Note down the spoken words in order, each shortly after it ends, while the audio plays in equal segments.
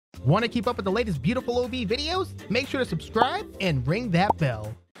Want to keep up with the latest beautiful OV videos? Make sure to subscribe and ring that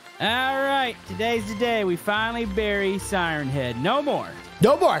bell. All right, today's the day we finally bury Siren Head. No more.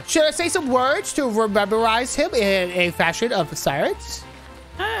 No more. Should I say some words to memorize him in a fashion of sirens?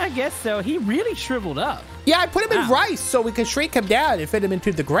 I guess so. He really shriveled up. Yeah, I put him in rice so we can shrink him down and fit him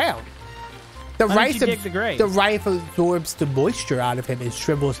into the ground. The Why rice, don't you dig the grave? the rice absorbs the moisture out of him and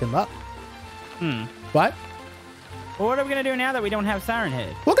shrivels him up. What? Well, what are we going to do now that we don't have Siren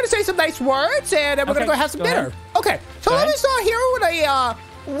Head? We're going to say some nice words and then we're going to go have some dinner. Ahead. Okay, so let me start here with a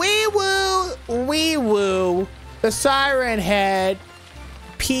wee woo, the Siren Head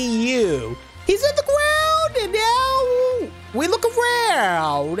PU. He's in the ground and now we look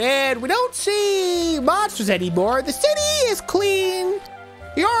around and we don't see monsters anymore. The city is clean.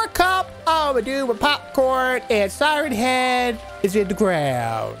 You're a cup of a dude with popcorn and Siren Head is in the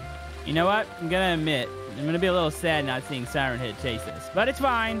ground. You know what? I'm going to admit, I'm going to be a little sad not seeing Siren Head chase us. But it's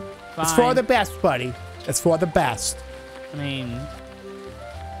fine. It's for the best, buddy. It's for the best. I mean,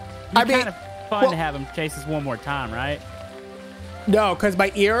 kind of fun to have him chase us one more time, right? No, because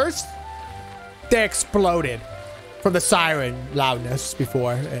my ears, they exploded from the siren loudness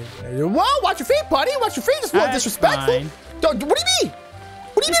before. Whoa, watch your feet, buddy. Watch your feet. It's a little disrespectful. What do you mean?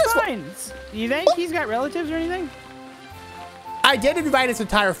 What do you mean? It's fine. You think he's got relatives or anything? I did invite his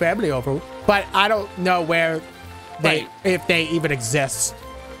entire family over, but I don't know where if they even exist.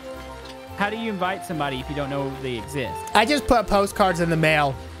 How do you invite somebody if you don't know they exist? I just put postcards in the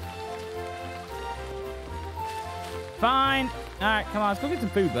mail. Fine. All right, come on. Let's go get some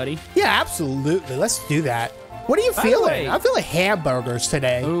food, buddy. Yeah, absolutely. Let's do that. What are you feeling? I'm feeling hamburgers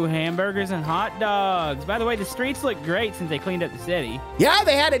today. Ooh, hamburgers and hot dogs. By the way, the streets look great since they cleaned up the city. Yeah,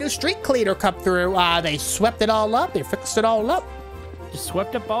 they had a new street cleaner come through. They swept it all up. They fixed it all up. Just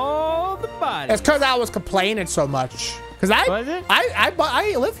swept up all the bodies. It's because I was complaining so much. Because I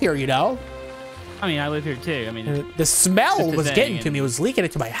live here, you know. I mean, I live here too. I mean, the smell was getting to me. It was leaking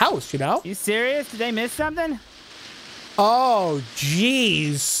into my house, you know. You serious? Did they miss something? Oh,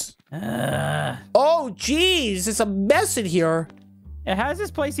 jeez. Oh, jeez. It's a mess in here. Yeah, how does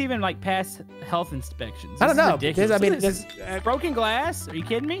this place even like pass health inspections? I don't know. Ridiculous. I mean, this broken glass. Are you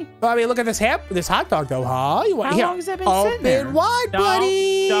kidding me? Well, I mean, look at this hot dog though, huh? You want How long has that been sitting there? Open wide,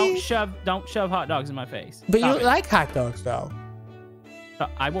 buddy. Don't shove hot dogs in my face. But you like hot dogs though.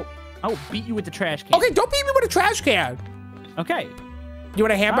 I will beat you with the trash can. Okay, don't beat me with a trash can. Okay. You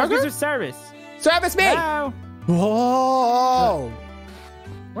want a hamburger? This is service. Service me. Hello. Whoa.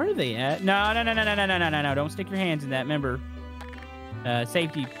 Where are they at? No. Don't stick your hands in that. Remember,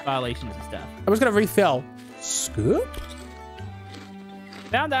 safety violations and stuff. I was going to refill. Scoop?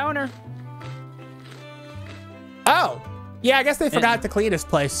 Found the owner. Oh. Yeah, I guess they forgot to clean this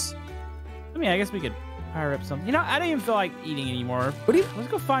place. I mean, I guess we could fire up something. You know, I don't even feel like eating anymore. Let's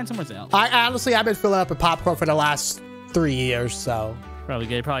go find somewhere else. Honestly, I've been filling up with popcorn for the last 3 years, so. Probably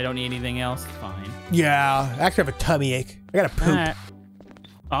good. Probably don't need anything else. It's fine. Yeah, I actually have a tummy ache. I got to poop. Right.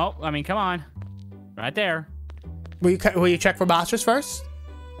 Oh, I mean, come on. Right there. Will you check for monsters first?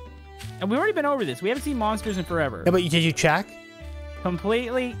 And we've already been over this. We haven't seen monsters in forever. Yeah, but did you check?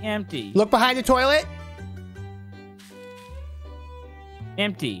 Completely empty. Look behind the toilet.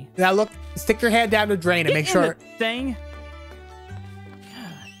 Empty. Now look, stick your hand down the drain and make sure. Thing.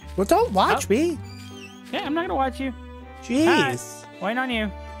 Well, don't watch me. Yeah, I'm not gonna watch you. Jeez. Right. Waiting on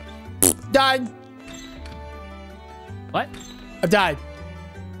you. Done. What? I'm done.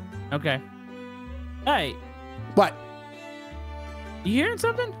 Okay. Hey. What? You hearing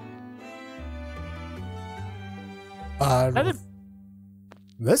something?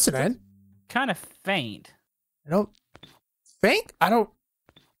 Listening. Kind of faint. I don't think. I don't.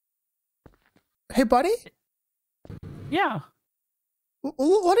 Hey, buddy. Yeah. What do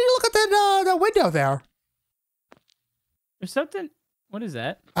you look at that window there? There's something. What is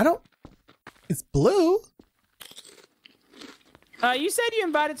that? I don't. It's blue. You said you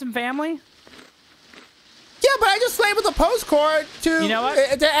invited some family. Yeah, but I just labeled the postcard to. You know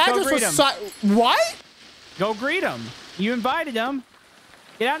what? The address was what? Go greet them. You invited them.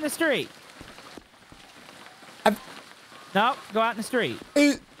 Get out in the street. No, go out in the street. Are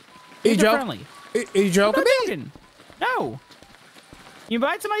you friendly. Are you joking me? No. You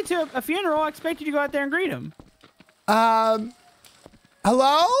invite somebody to a funeral, I expect you to go out there and greet them.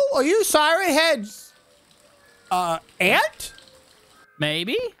 Hello? Are you Siren Head's aunt?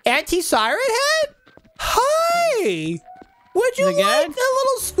 Maybe. Auntie Siren Head? Hi! Would you like a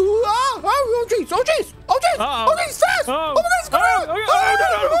little school? Oh, jeez! Oh, jeez! Oh, jeez! Oh, jeez! Fast! Oh, my God! Close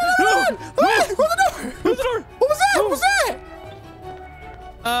the door! Close the door! What was that? What was that?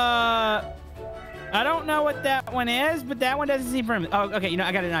 I don't know what that that one is, but that one doesn't seem friendly. Oh, okay. You know,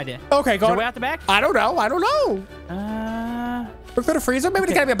 I got an idea. Okay, go. Is there a way out the back? I don't know. Look through the freezer. Maybe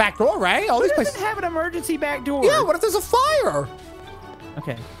there's gotta be a back door, right? All these places doesn't have an emergency back door. Yeah. What if there's a fire?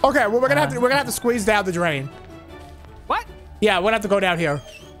 Okay. Okay. Well, we're gonna have to squeeze down the drain. What? Yeah, we're gonna have to go down here.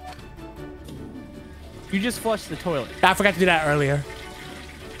 You just flushed the toilet. I forgot to do that earlier.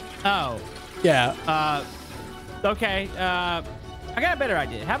 Oh. Yeah. Okay. I got a better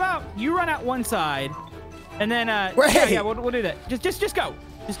idea. How about you run out one side, and then Wait. yeah, we'll do that. Just go.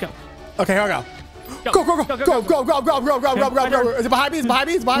 Just go. Okay, here we go. Go. Is it behind me? Is it behind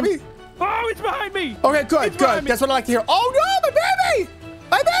me? Is it behind me? Oh, it's behind me. Okay, good. That's what I like to hear. Oh no, my baby!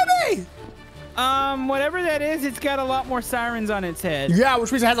 My baby! Whatever that is, it's got a lot more sirens on its head. Yeah,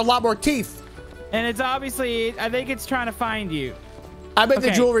 which means it has a lot more teeth. And it's obviously, I think it's trying to find you. I'm at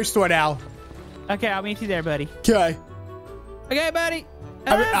the jewelry store now. Okay, I'll meet you there, buddy. Okay. Okay, buddy.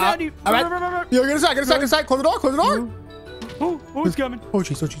 I found you. Yo, get inside. Close the door. Oh, it's coming. Oh,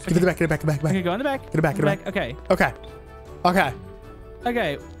 jeez. Give it back. Okay, go in the back. Get it back. Okay.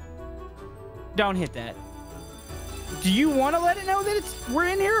 Don't hit that. Do you want to let it know that we're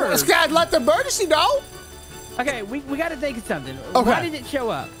in here? This guy let the emergency know. Okay, we got to think of something. Okay. Why did it show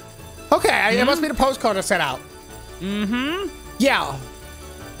up? Okay, it must be the postcode I sent out. Mm-hmm. Yeah.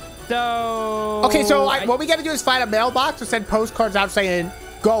 So... Okay, so what we got to do is find a mailbox and send postcards out saying,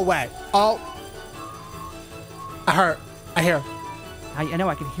 go away. Oh. I hear. I know,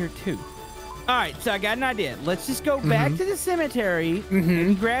 I can hear too. All right, so I got an idea. Let's just go back to the cemetery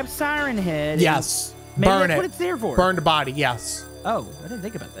and grab Siren Head. Yes. Maybe Burn that's it. what it's there for. Burn the body, yes. Oh, I didn't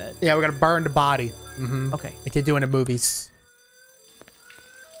think about that. Yeah, we're going to burn the body. Okay. Like they do in the movies.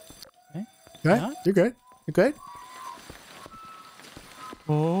 Okay. Good? Yeah. You're good? You're good?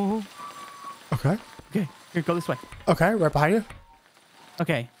 Oh. Okay. Okay, here, go this way. Okay, right behind you.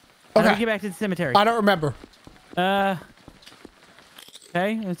 Okay. How do we get back to the cemetery? I don't remember. Okay,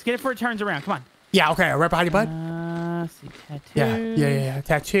 let's get it before it turns around. Come on. Yeah, okay, right behind you, bud. Let's see, tattoos. Yeah.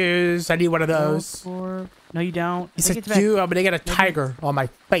 Tattoos. I need one of those. No, you don't. He said, I'm gonna get a tiger on my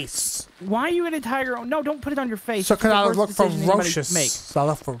face. Why are you in a tiger? No, don't put it on your face. So, because I look ferocious. So I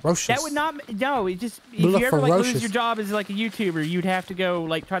look ferocious. That would not. No, it just. If you ever lose your job as like a YouTuber, you'd have to go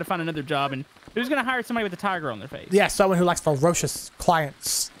try to find another job. And who's gonna hire somebody with a tiger on their face? Yeah, someone who likes ferocious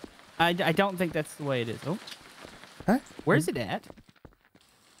clients. I don't think that's the way it is. Oh. Huh? Where's it at?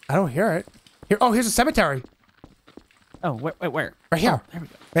 I don't hear it. Here. Oh, here's a cemetery. Oh, where? Right here. Oh, there we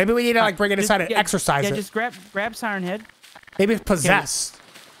go. Maybe we need to bring it inside and exercise it. Yeah, just grab Siren Head. Maybe it's possessed.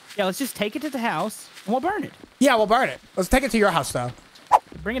 Yeah, let's just take it to the house and we'll burn it. Yeah, we'll burn it. Let's take it to your house, though.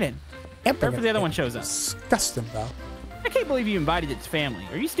 Bring it in. Before the other one shows up. Disgusting, though. I can't believe you invited its family.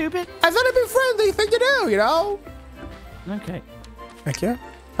 Are you stupid? I thought it'd be a friendly thing to do, you know? Okay. Thank you.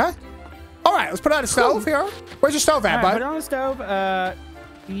 Huh? All right, let's put it on the stove here. Where's your stove at, bud? Put it on the stove.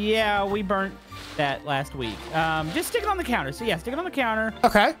 Yeah, we burnt that last week. Just stick it on the counter. So yeah, stick it on the counter.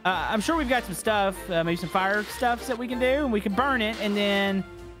 Okay. I'm sure we've got some stuff, maybe some fire stuff that we can do, and we can burn it, and then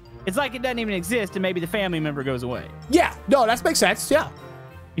it's like it doesn't even exist, and maybe the family member goes away. Yeah. No, that makes sense. Yeah.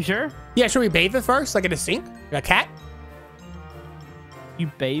 You sure? Yeah. Should we bathe it first, like in a sink, like a cat? You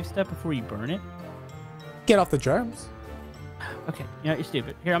bathe stuff before you burn it? Get off the germs. Okay. You know, you're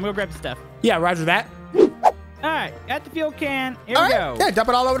stupid. Here, I'm gonna grab the stuff. Yeah. Roger that. All right, got the fuel can. Here all we right. go. Yeah, dump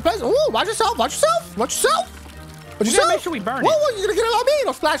it all over the place. Ooh, watch yourself. Watch yourself. Watch yourself. Watch yourself. Make sure we burn it. Whoa, you're gonna get it on me.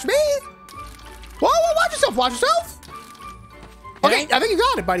 Don't splash me. Whoa, watch yourself. Watch yourself. Okay, I think you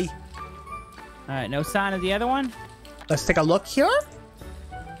got it, buddy. All right, no sign of the other one? Let's take a look here.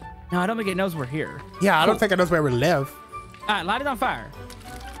 No, I don't think it knows we're here. Yeah, I don't think it knows where we live. All right, light it on fire.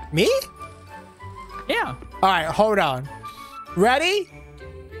 Me? Yeah. All right, hold on. Ready?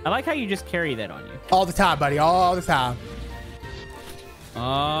 I like how you just carry that on you. All the time, buddy. All the time.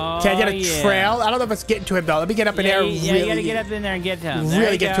 Oh, Can I get a trail? I don't know if it's getting to him, though. Let me get up in there. Yeah, you got to get up in there and get to him.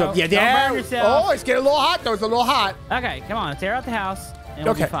 Really get to him. Yeah, Don't burn yourself. Oh, it's getting a little hot, though. It's a little hot. Okay, come on. Let's air out the house. And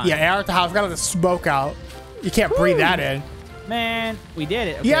we'll be fine. Yeah, air out the house. We got to let the smoke out. You can't breathe that in. Man, we did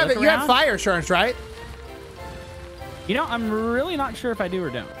it. Okay, you have fire insurance, right? You know, I'm really not sure if I do or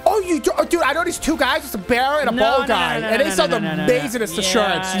don't. Oh, you do? Oh, dude, I know these two guys. It's a bear and a bald guy. And they sell the amazingest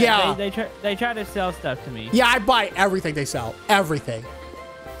insurance. Yeah. They try to sell stuff to me. Yeah, I buy everything they sell. Everything.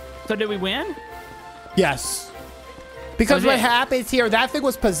 So did we win? Yes. Because what happens here, that thing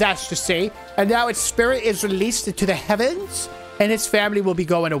was possessed, you see. And now its spirit is released into the heavens. And its family will be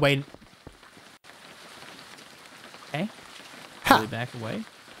going away. Okay. Really back away.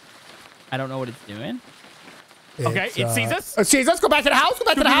 I don't know what it's doing. Okay, it sees us. It sees us. Go back to the house. Go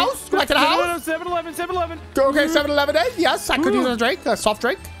back to the house. Go back to the house. 7-Eleven. 7-Eleven. Okay, 7-Eleven. Yes, I could use a drink, a soft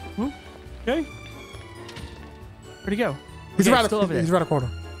drink. Okay. Where'd he go? He's Okay, around still over there. the corner.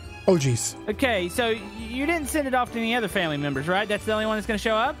 Oh, jeez. Okay, so you didn't send it off to any other family members, right? That's the only one that's going to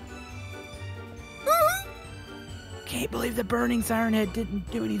show up? Can't believe the burning siren head didn't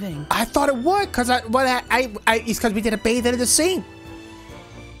do anything. I thought it would, because it's because we didn't bathe it in the sink.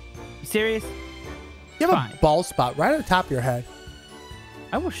 You serious? You have Fine. a bald spot right on the top of your head.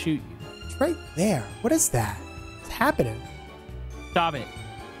 I will shoot you. It's right there. What is that? What's happening? Stop it.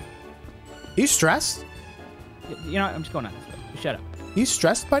 Are you stressed? You know what? I'm just going on this way. Shut up. You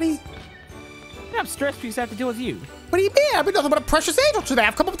stressed, buddy? Yeah, I'm stressed because I have to deal with you. What do you mean? I've been nothing but a precious angel today.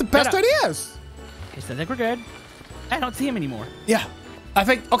 I've come up with the best up. ideas. Okay, so I think we're good. I don't see him anymore. Yeah. I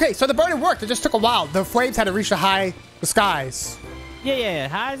think, okay, so the burning worked. It just took a while. The flames had to reach the skies. Yeah.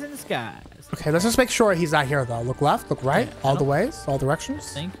 Highs in the skies. Okay, let's just make sure he's not here, though. Look left, look right, Yeah, all the ways, all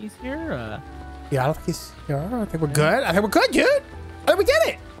directions. I think he's here. Yeah, I don't think he's here. I think we're good. I think we're good, dude. I think we did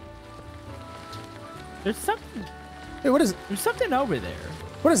it. There's something. Hey, There's something over there.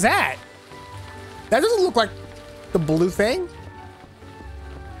 what is that? That doesn't look like the blue thing.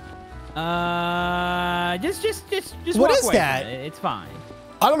 Just What walk is away that? from it. It's fine.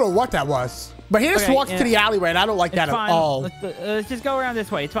 I don't know what that was. But he just Okay, walked yeah. into the alleyway, and I don't like It's that fine. at all. Let's just go around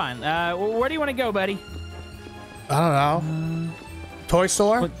this way. It's fine. Where do you want to go, buddy? I don't know. Toy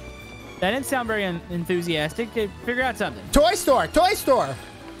store? What- That didn't sound very enthusiastic. Okay, figure out something. Toy store! Toy store!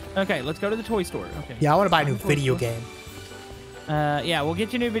 Okay, let's go to the toy store. Okay. Yeah, I want to buy a new Toy video store. game. Yeah, we'll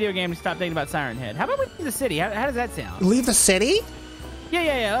get you a new video game to stop thinking about Siren Head. How about we leave the city? How does that sound? Leave the city?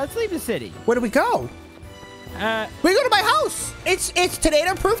 Yeah. Let's leave the city. Where do we go? We go to my house. It's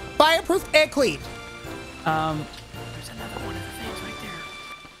tornado proof, fire proof, and clean. There's another one of the things right there.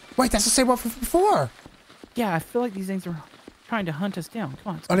 Wait, that's the same one from before. Yeah, I feel like these things are trying to hunt us down.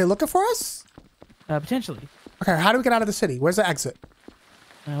 Come on. Are they looking for us? Potentially. Okay, how do we get out of the city? Where's the exit?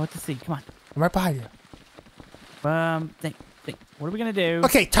 What to see? Come I'm right behind you. on. Think. What are we gonna do?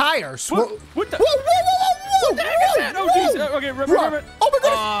 Okay, tires. What the? What the heck is that? Oh, jeez. Okay, run. Oh my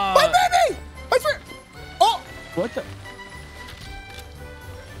goodness! My baby! My spirit! Oh! What the?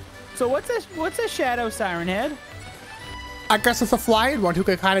 So what's a shadow siren head? I guess it's a flying one who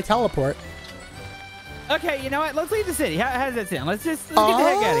can kind of teleport. Okay, you know what? Let's leave the city. How does that sound? Let's get the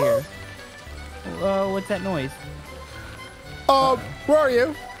heck out of here. What's that noise? Where are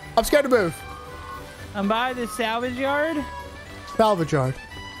you? I'm scared to move. I'm by the salvage yard. Salvage yard.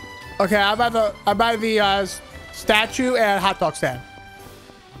 Okay, I'm by the statue and hot dog stand.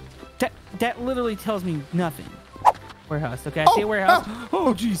 That literally tells me nothing. Warehouse. Okay, I see a warehouse.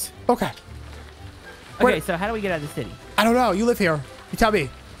 Oh, jeez. Okay. Okay, so how do we get out of the city? I don't know. You live here. You tell me.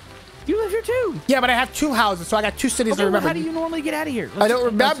 You live here too. Yeah, but I have two houses, so I got two cities to Okay, well, remember. how do you normally get out of here? I don't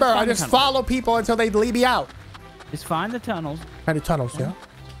remember. I find the just tunnels. follow people until they lead me out. Just find the tunnels. Find the tunnels, yeah.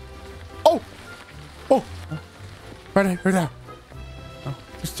 Oh! Right there. Oh.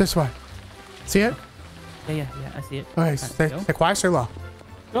 Just this way. See it? Yeah, I see it. Okay, Alright, stay go. quiet, stay low.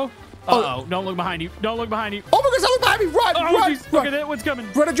 Go. Uh-oh, don't look behind you. Don't look behind you. Oh my God, someone behind me! Run! Oh, run! jeez, look run. at that. What's coming?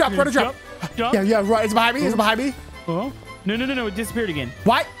 Run and jump! Run and jump! Jump. Yeah, run. It's behind me. It's behind me. Oh. No. It disappeared again.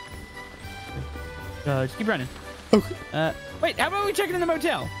 What? Just keep running. Okay. Wait, how about we check it in the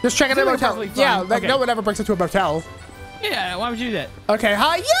motel? Just checking the Seems like motel. perfectly fine. Yeah, like Okay. no one ever breaks into a motel. Yeah, why would you do that? Okay,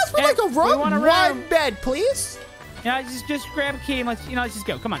 hi. Yes, we Hey, like a we room. want a One room. bed, please. Yeah, just grab a key and let's just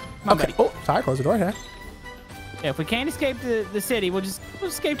go. Come on, Okay. buddy. Oh, sorry. Close the door here. Yeah, if we can't escape the city, we'll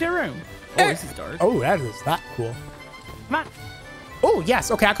escape to a room. Oh, this is dark. Oh, that is not cool. Come on. Oh,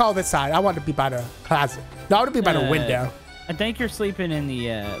 yes. Okay, I call this side. I want to be by the closet. No, I want to be by the window. I think you're sleeping in the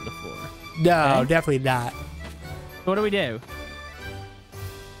floor. No, okay. definitely not. What do we do?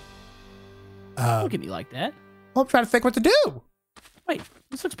 Look at me like that. I'm trying to think what to do. Wait,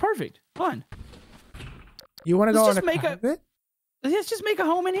 this looks perfect. Come on. You want to Let's go on just a make a- closet? Let's just make a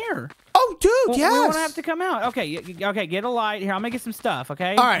home in here. Oh, dude, Well, yes. We won't have to come out. Okay, okay. Get a light here. I'm gonna get some stuff.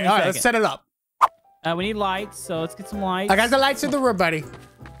 Okay. All right, Give me a let's second. set it up. We need lights, so let's get some lights. I got the lights in the room, buddy.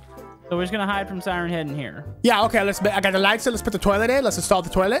 So we're just gonna hide from Siren Head in here. Yeah, okay. I got the lights in. Let's put the toilet in. Let's install the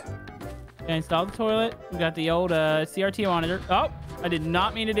toilet. Okay, install the toilet. We got the old CRT monitor. Oh, I did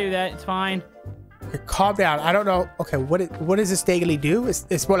not mean to do that. It's fine. Okay, calm down. I don't know. Okay, what does this daily do?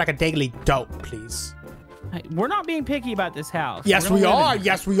 It's more like a daily dope, please. Hey, we're not being picky about this house. Yes, We're we gonna live are. in it.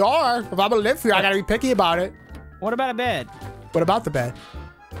 Yes, we are. If I'm gonna live here, I gotta be picky about it. What about a bed? What about the bed?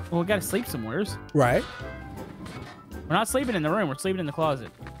 Well, we gotta sleep somewheres. Right. We're not sleeping in the room. We're sleeping in the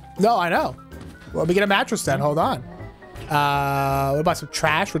closet. No, I know. Well, let me get a mattress then. Hold on. What about some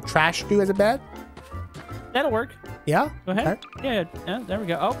trash? Would trash do as a bed? That'll work. Yeah. Go ahead. Okay. Yeah, there we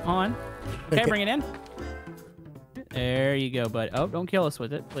go. Oh, on. Okay, Okay. bring it in. There you go, bud. Oh, don't kill us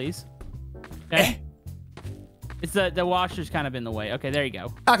with it, please. Okay. It's the washer's kind of in the way. Okay, there you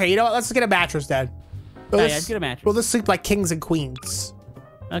go. Okay, you know what? Let's get a mattress then. Yeah, let's get a mattress. We'll just sleep like kings and queens.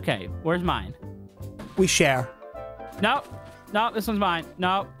 Okay, where's mine? We share. Nope. Nope, this one's mine.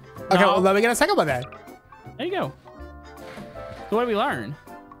 Nope. Okay, well, let me get a second one then. There you go. So what did we learn?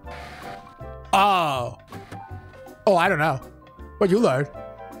 Oh, I don't know. What'd you learn?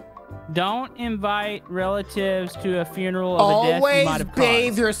 Don't invite relatives to a funeral of a death you might Always have bathe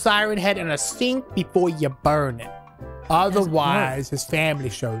caused. your siren head in a sink before you burn it. Otherwise, his family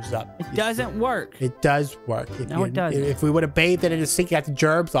shows up. It doesn't work. It does work. No, it doesn't. If we would have bathed it in a sink, you got the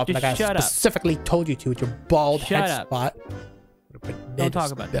germs off, Just like I shut up. specifically told you to with your bald Shut head up. spot. Don't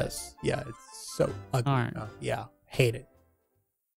talk about this. Yeah, it's so ugly. All right. Yeah, hate it.